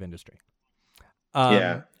cooperative industry.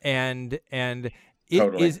 And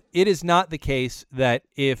it is not the case that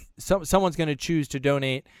if someone's going to choose to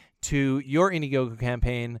donate to your Indiegogo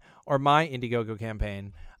campaign or my Indiegogo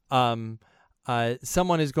campaign,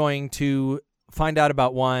 someone is going to find out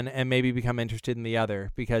about one and maybe become interested in the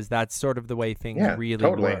other, because that's sort of the way things really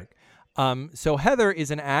work. So Heather is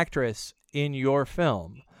an actress in your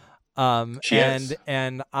film.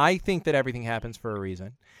 And I think that everything happens for a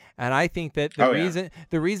reason. And I think that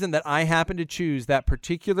the reason that I happen to choose that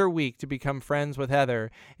particular week to become friends with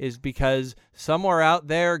Heather is because somewhere out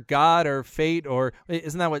there, God or fate, or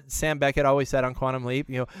isn't that what Sam Beckett always said on Quantum Leap?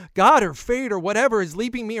 God or fate or whatever is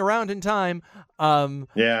leaping me around in time.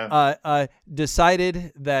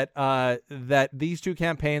 Decided that these two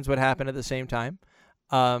campaigns would happen at the same time.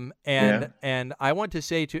 And I want to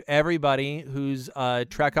say to everybody who's a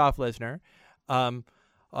Trek Off listener,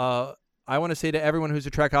 I want to say to everyone who's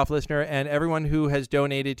a Trek Off listener and everyone who has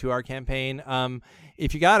donated to our campaign,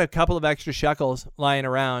 if you got a couple of extra shekels lying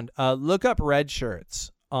around, look up Red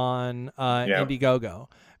Shirts on Indiegogo,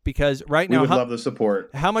 because right now we would love the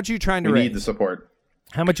support. How much are you trying to raise? We need the support.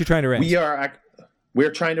 How much are you trying to raise?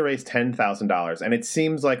 We're trying to raise $10,000, and it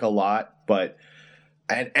seems like a lot, but.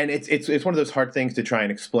 And it's one of those hard things to try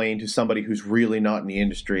and explain to somebody who's really not in the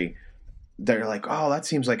industry. They're like, oh, that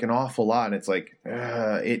seems like an awful lot. And it's like,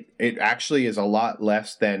 it actually is a lot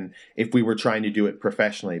less than if we were trying to do it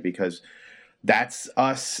professionally, because that's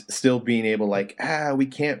us still being able we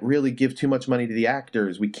can't really give too much money to the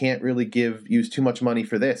actors. We can't really use too much money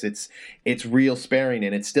for this. It's real sparing,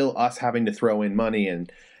 and it's still us having to throw in money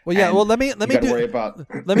and. Well, yeah. Well, let me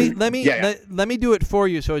do it for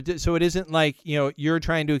you, so it isn't like you're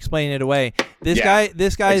trying to explain it away. This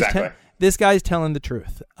guy's telling the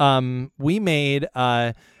truth. We made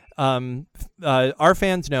our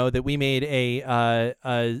fans know that we made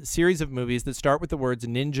a series of movies that start with the words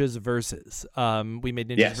 "Ninjas Versus." We made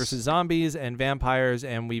Ninjas versus Zombies and Vampires,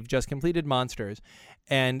 and we've just completed Monsters.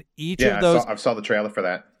 And each of those, I saw the trailer for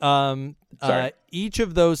that. Each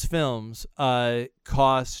of those films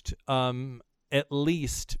cost at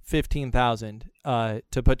least $15,000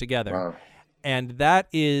 to put together. Wow. And that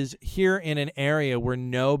is here in an area where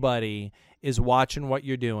nobody is watching what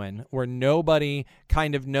you're doing, where nobody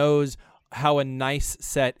kind of knows how a nice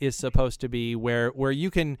set is supposed to be, where you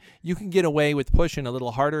can get away with pushing a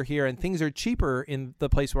little harder here, and things are cheaper in the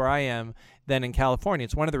place where I am than in California.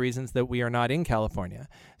 It's one of the reasons that we are not in California.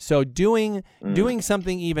 So doing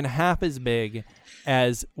something even half as big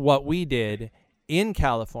as what we did in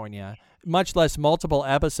California, much less multiple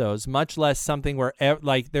episodes, much less something where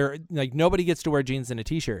nobody gets to wear jeans and a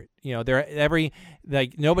t-shirt. Nobody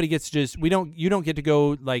gets you don't get to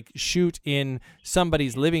go shoot in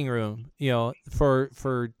somebody's living room,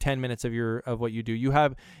 for 10 minutes of what you do. You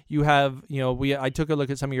have I took a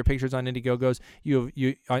look at some of your pictures on Indiegogo.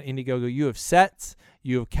 You have sets,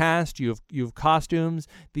 you have cast, you have costumes.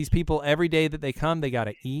 These people, every day that they come, they got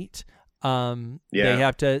to eat. They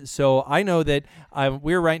have to. So I know that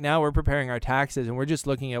we're preparing our taxes, and we're just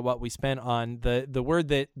looking at what we spent on the word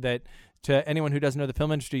that to anyone who doesn't know the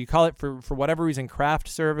film industry, you call it for whatever reason craft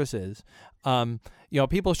services.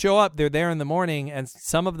 People show up, they're there in the morning, and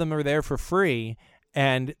some of them are there for free,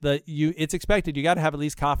 and it's expected you got to have at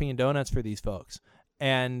least coffee and donuts for these folks.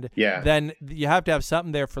 And then you have to have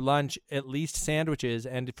something there for lunch, at least sandwiches,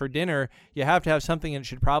 and for dinner you have to have something, and it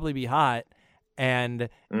should probably be hot. And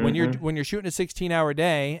when you're shooting a 16-hour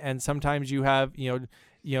day, and sometimes you have the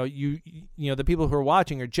people who are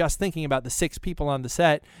watching are just thinking about the 6 people on the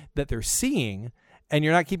set that they're seeing, and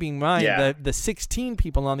you're not keeping in mind the 16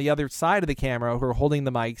 people on the other side of the camera who are holding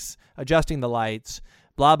the mics, adjusting the lights,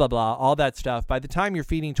 blah blah blah, all that stuff. By the time you're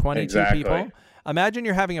feeding 22 people, imagine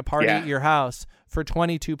you're having a party at your house for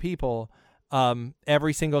 22 people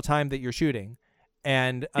every single time that you're shooting.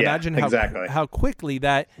 And imagine how quickly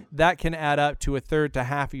that can add up to a third to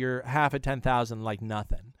half of 10,000 like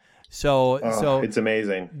nothing. So it's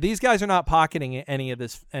amazing. These guys are not pocketing any of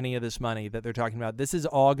this money that they're talking about. This is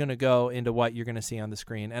all going to go into what you're going to see on the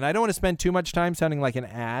screen. And I don't want to spend too much time sounding like an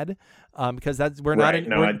ad, because we're not an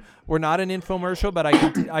infomercial. But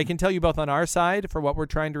I can tell you both on our side for what we're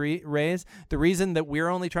trying to raise. The reason that we're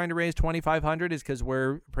only trying to raise $2,500 is because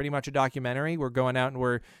we're pretty much a documentary. We're going out and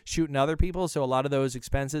we're shooting other people, so a lot of those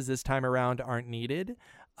expenses this time around aren't needed.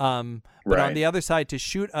 But on the other side, to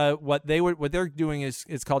shoot what they're doing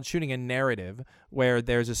is called shooting a narrative, where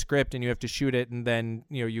there's a script and you have to shoot it, and then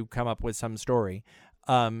you come up with some story.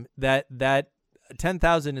 That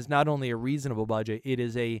 $10,000 is not only a reasonable budget,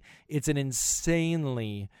 it's an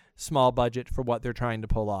insanely small budget for what they're trying to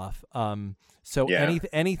pull off.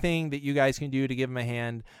 Anything that you guys can do to give them a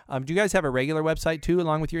hand. Do you guys have a regular website too,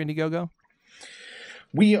 along with your Indiegogo?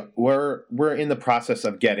 We're in the process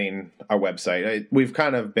of getting our website. We've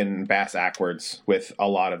kind of been bass backwards with a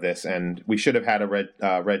lot of this, and we should have had a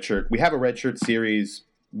red shirt. We have a red shirt series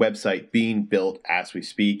website being built as we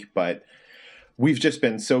speak, but we've just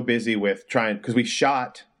been so busy with trying, because we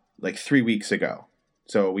shot like 3 weeks ago.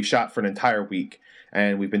 So we shot for an entire week,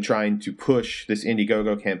 and we've been trying to push this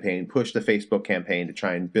Indiegogo campaign, push the Facebook campaign to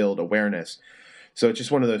try and build awareness. So it's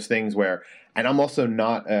just one of those things where, and I'm also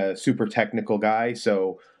not a super technical guy,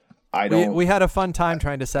 so I don't. We had a fun time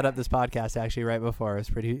trying to set up this podcast actually right before.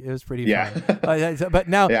 It was pretty fun. But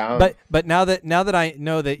now, but now that I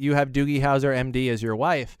know that you have Doogie Howser MD as your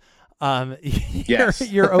wife,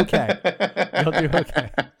 you're okay. You'll do okay.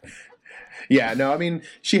 Yeah, no, I mean,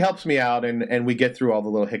 she helps me out, and we get through all the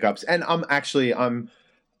little hiccups. And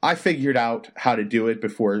I figured out how to do it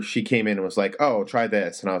before she came in and was like, "Oh, try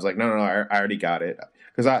this," and I was like, "No, I already got it."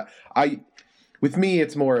 Because with me,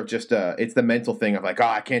 it's more of just it's the mental thing of like, "Oh,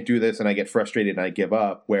 I can't do this," and I get frustrated and I give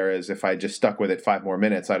up. Whereas if I just stuck with it 5 more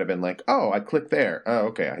minutes, I'd have been like, "Oh, I clicked there. Oh,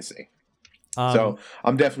 okay, I see." So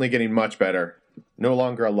I'm definitely getting much better. No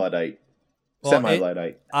longer a Luddite.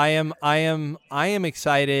 Semi-Luddite. I am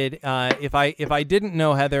excited. If I didn't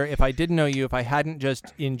know Heather, if I didn't know you, if I hadn't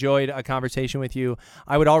just enjoyed a conversation with you,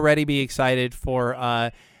 I would already be excited for.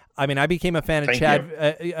 I mean, I became a fan of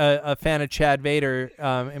a fan of Chad Vader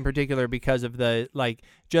in particular because of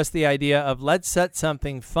just the idea of let's set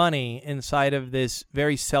something funny inside of this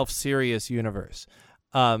very self-serious universe.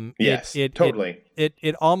 Yes, totally.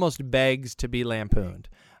 It almost begs to be lampooned.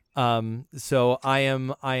 So I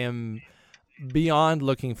am beyond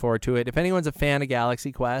looking forward to it. If anyone's a fan of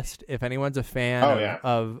Galaxy Quest, if anyone's a fan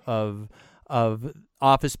of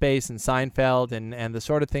Office Space and Seinfeld and the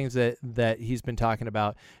sort of things that he's been talking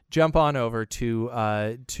about, jump on over to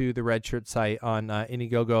the Red Shirt site on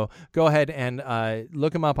Indiegogo. Go ahead and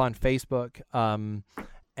look him up on Facebook.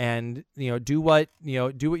 And do what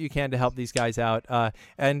you can to help these guys out.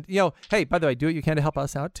 And hey, by the way, do what you can to help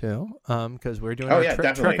us out too, because we're doing.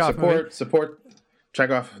 Definitely support. Check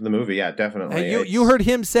off the movie. Yeah, definitely. And you heard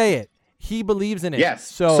him say it. He believes in it. Yes.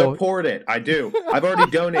 So support it. I do. I've already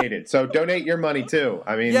donated. So donate your money too.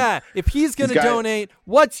 I mean, yeah. If he's gonna donate,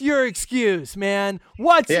 what's your excuse, man?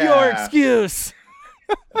 What's your excuse?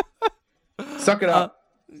 Suck it up.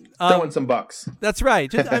 Throw in some bucks. That's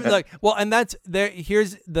right. And that's there.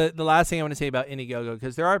 Here's the last thing I want to say about Indiegogo,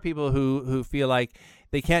 because there are people who feel like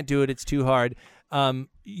they can't do it. It's too hard.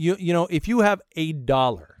 If you have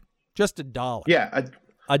 $1, just $1. Yeah,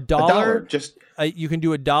 a dollar. Just you can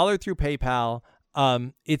do $1 through PayPal.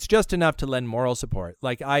 It's just enough to lend moral support.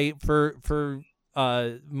 Like for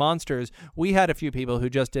Monsters, we had a few people who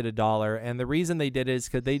just did $1, and the reason they did it is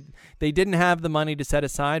because they didn't have the money to set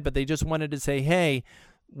aside, but they just wanted to say, hey,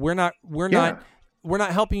 we're not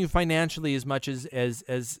helping you financially as much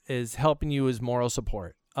as helping you as moral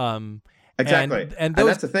support. Exactly. And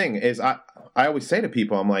that's the thing is I always say to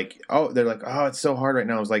people, I'm like, they're like, oh, it's so hard right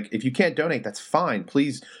now. I was like, if you can't donate, that's fine.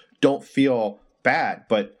 Please don't feel bad,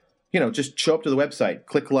 but just show up to the website,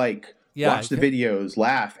 click like, watch the videos,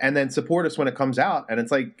 laugh, and then support us when it comes out. And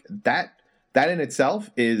it's like that in itself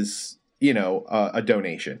is, a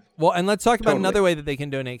donation. Well, and let's talk about another way that they can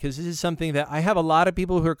donate, because this is something that I have a lot of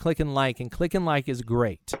people who are click and like is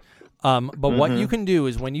great. But what you can do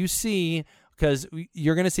is when you see, because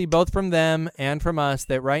you're going to see both from them and from us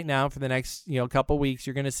that right now for the next couple weeks,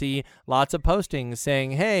 you're going to see lots of postings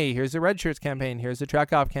saying, hey, here's the Red Shirts campaign, here's the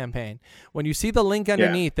Trek Off campaign. When you see the link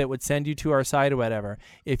underneath that would send you to our site or whatever,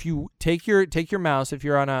 if you take your mouse, if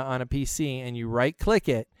you're on a PC, and you right click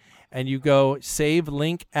it, and you go save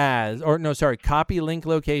link as, copy link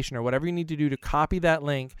location, or whatever you need to do to copy that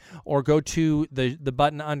link, or go to the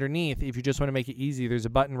button underneath. If you just want to make it easy, there's a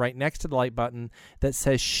button right next to the like button that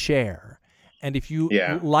says share. And if you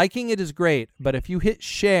liking it is great, but if you hit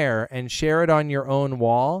share and share it on your own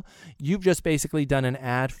wall, you've just basically done an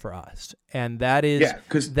ad for us, and that is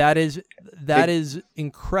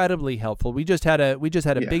incredibly helpful. We just had a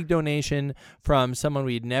big donation from someone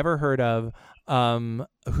we'd never heard of,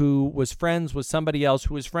 who was friends with somebody else,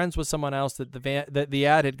 who was friends with someone else. That the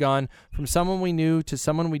ad had gone from someone we knew to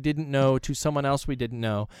someone we didn't know to someone else we didn't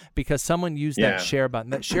know, because someone used that share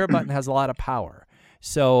button. That share button has a lot of power.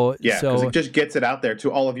 So because it just gets it out there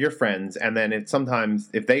to all of your friends, and then sometimes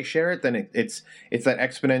if they share it, then it's that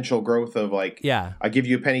exponential growth of like, I give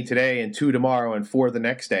you a penny today and 2 tomorrow and 4 the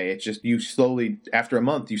next day. It's just you slowly, after a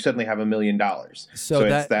month, you suddenly have $1 million. So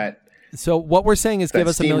it's that. So what we're saying is give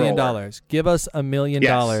us $1 million. Give us $1 million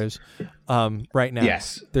right now.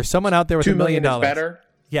 Yes. There's someone out there with $1 million. $2 million is better.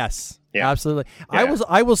 Yes. Yeah. Absolutely. Yeah.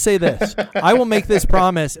 I will say this. I will make this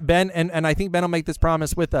promise, Ben, and I think Ben will make this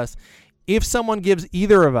promise with us. if someone gives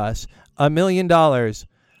either of us $1 million,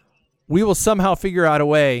 we will somehow figure out a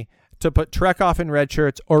way to put Trek Off in red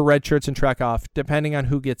shirts or red shirts in Trek Off, depending on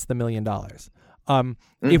who gets the $1 million.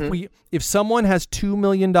 If someone has $2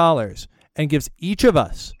 million and gives each of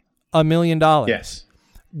us $1 million, Yes.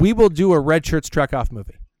 we will do a red shirts Trek Off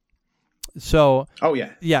movie. So, Oh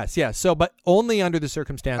yeah. yes. So, but only under the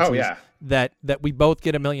circumstances Oh, yeah. that we both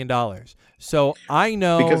get $1 million. So I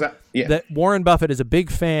know Because that Warren Buffett is a big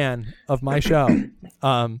fan of my show,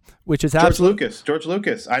 which is George absolutely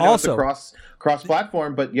Lucas. I know Also- it's a cross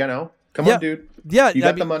platform, but come on, dude. Yeah, You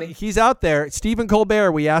got the money. He's out there. Stephen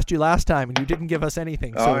Colbert, we asked you last time, and you didn't give us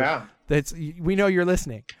anything. So Oh yeah. we know you're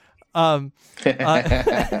listening. Ben,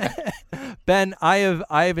 I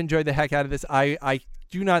have enjoyed the heck out of this. I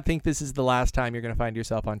do not think this is the last time you're going to find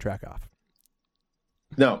yourself on Trek Off.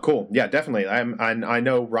 No, cool. Yeah, definitely. I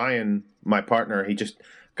know Ryan, my partner. He just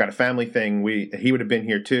got a family thing. He would have been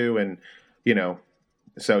here too, and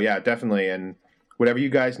so yeah, definitely. And whatever you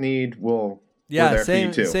guys need, we're there for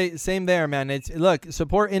you too. Same there, man. Look,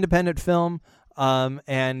 support independent film.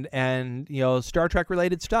 And Star Trek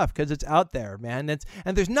related stuff, because it's out there, man.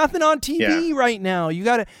 And there's nothing on TV right now. You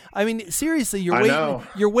gotta, seriously,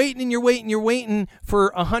 you're waiting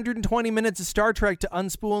for 120 minutes of Star Trek to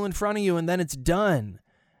unspool in front of you, and then it's done.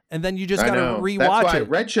 And then you just gotta rewatch That's why it.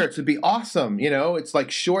 red shirts would be awesome. It's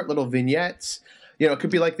like short little vignettes. It could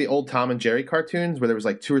be like the old Tom and Jerry cartoons where there was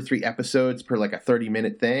like 2 or 3 episodes per like a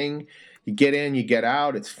 30-minute thing. You get in, you get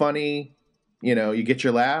out. It's funny. You get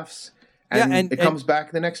your laughs. And it comes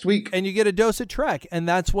back the next week, and you get a dose of Trek, and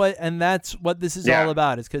that's what this is all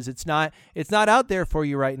about. Is because it's not out there for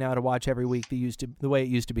you right now to watch every week the way it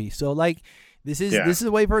used to be. So this is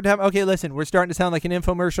a way for it to happen. Okay, listen, we're starting to sound like an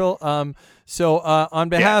infomercial. So on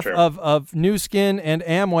behalf of New Skin and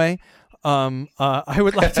Amway, I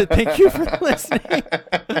would like to thank you for listening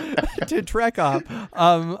to Trek Off.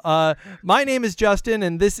 My name is Justin,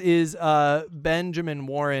 and this is Benjamin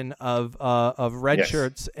Warren of Red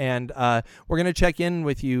Shirts, and we're going to check in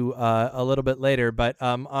with you a little bit later. But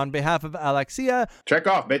on behalf of Alexia, Trek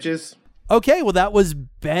Off, bitches. Okay, well, that was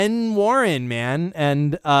Ben Warren, man,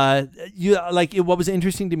 and what was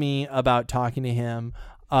interesting to me about talking to him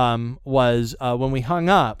was when we hung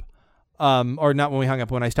up. Or not when we hung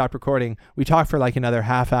up, when I stopped recording, we talked for like another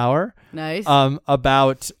half hour. Nice.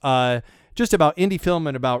 About just about indie film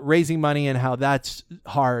and about raising money and how that's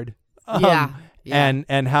hard. Yeah.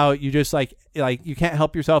 And how you just like you can't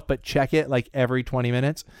help yourself but check it like every 20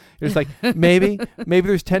 minutes. You're just like maybe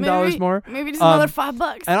there's $10 more. Maybe just another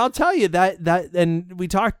 $5. And I'll tell you that and we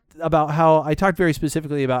talked about how I talked very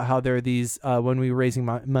specifically about how there are these when we were raising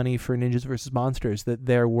money for Ninjas vs. Monsters, that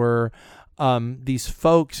there were these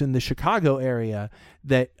folks in the Chicago area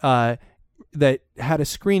that had a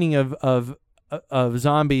screening of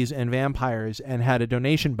zombies and vampires and had a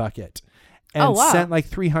donation bucket and sent like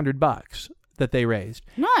 $300 that they raised.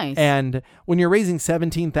 Nice. And when you're raising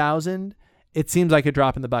 $17,000, it seems like a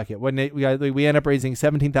drop in the bucket. When we end up raising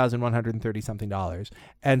 $17,130 something,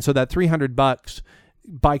 and so that $300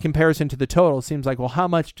 by comparison to the total seems like, well, how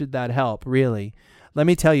much did that help really? Let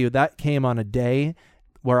me tell you, that came on a day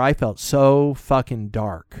where I felt so fucking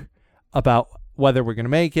dark about whether we're going to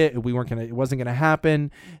make it, it wasn't going to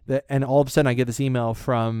happen. And all of a sudden I get this email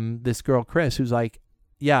from this girl, Chris, who's like,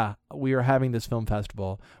 yeah, we are having this film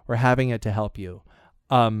festival. We're having it to help you.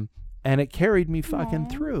 And it carried me fucking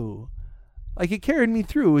through. Like it carried me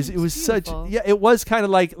through. It was such, it was kind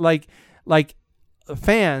of like a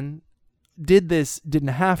fan did this, didn't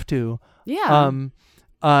have to. Yeah.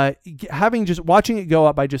 Having just watching it go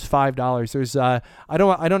up by just $5. There's I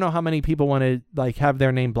don't know how many people want to like have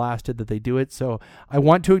their name blasted that they do it. So I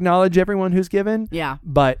want to acknowledge everyone who's given. Yeah.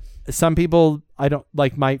 But some people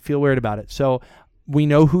might feel weird about it. So we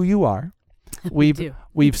know who you are.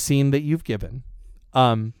 We've seen that you've given.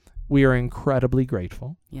 We are incredibly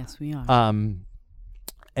grateful. Yes, we are.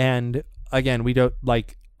 And again, we don't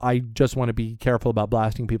I just want to be careful about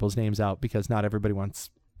blasting people's names out because not everybody wants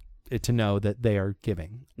it to know that they are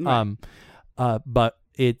giving. Right. But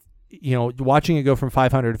it, watching it go from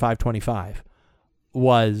 500 to 525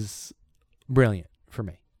 was brilliant for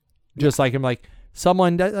me. Just like I'm like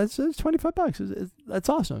someone that's $25. That's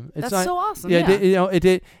awesome. That's so awesome. Yeah.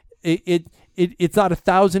 It's not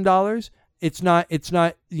 $1,000. It's not. It's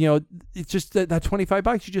just that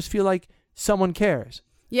 $25. You just feel like someone cares.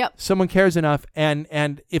 Yep. Someone cares enough,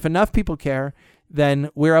 and if enough people care, then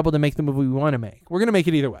we're able to make the movie we want to make. We're going to make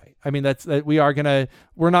it either way. I mean,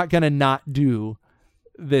 we're not going to not do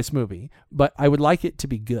this movie, but I would like it to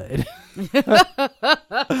be good.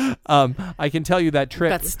 I can tell you that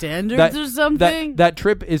trip. Got standards or something? That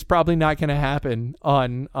trip is probably not going to happen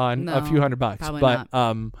on a few $100.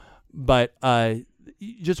 Probably but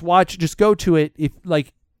just go to it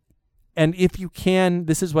and if you can.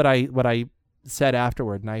 This is what I said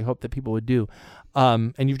afterward, and I hope that people would do.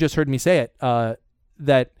 And you've just heard me say it.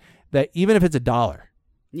 That even if it's $1,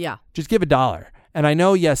 just give $1. And I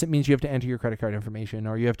know, yes, it means you have to enter your credit card information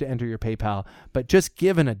or you have to enter your PayPal, but just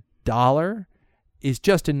giving $1 is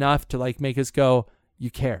just enough to make us go,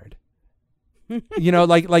 you cared.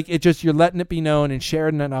 Like it just, you're letting it be known and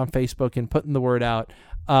sharing it on Facebook and putting the word out.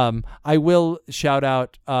 I will shout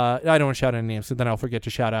out, I don't want to shout out any names, so then I'll forget to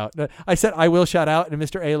shout out. I said I will shout out, and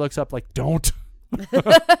Mr. A looks up like, don't.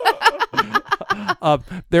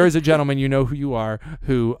 There is a gentleman, you know who you are,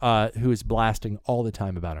 who is blasting all the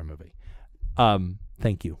time about our movie.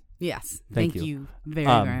 Thank you. Yes. Thank you very,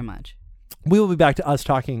 very much. We will be back to us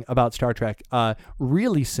talking about Star Trek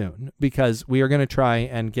really soon, because we are going to try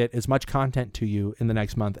and get as much content to you in the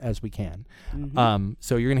next month as we can. Mm-hmm.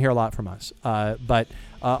 So you're going to hear a lot from us. But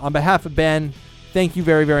on behalf of Ben, thank you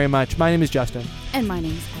very, very much. My name is Justin. And my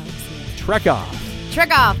name is Alexia. Trek off.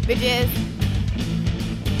 Trek off, bitches.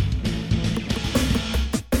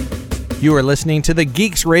 You are listening to the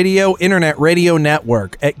Geeks Radio Internet Radio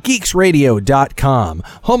Network at geeksradio.com,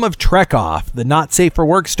 home of Trek Off, the Not Safe for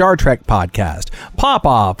Work Star Trek podcast, Pop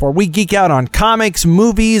Off, where we geek out on comics,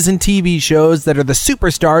 movies, and TV shows that are the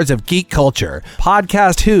superstars of geek culture,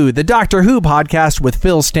 Podcast Who, the Doctor Who podcast with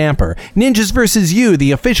Phil Stamper, Ninjas vs. You,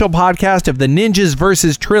 the official podcast of the Ninjas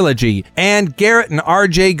vs. Trilogy, and Garrett and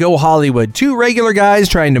RJ Go Hollywood, two regular guys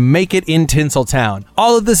trying to make it in Tinseltown.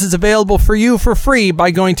 All of this is available for you for free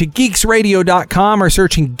by going to geeksradio.com or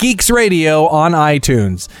searching Geeks Radio on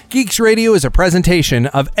iTunes. Geeks Radio is a presentation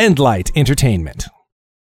of Endlight Entertainment.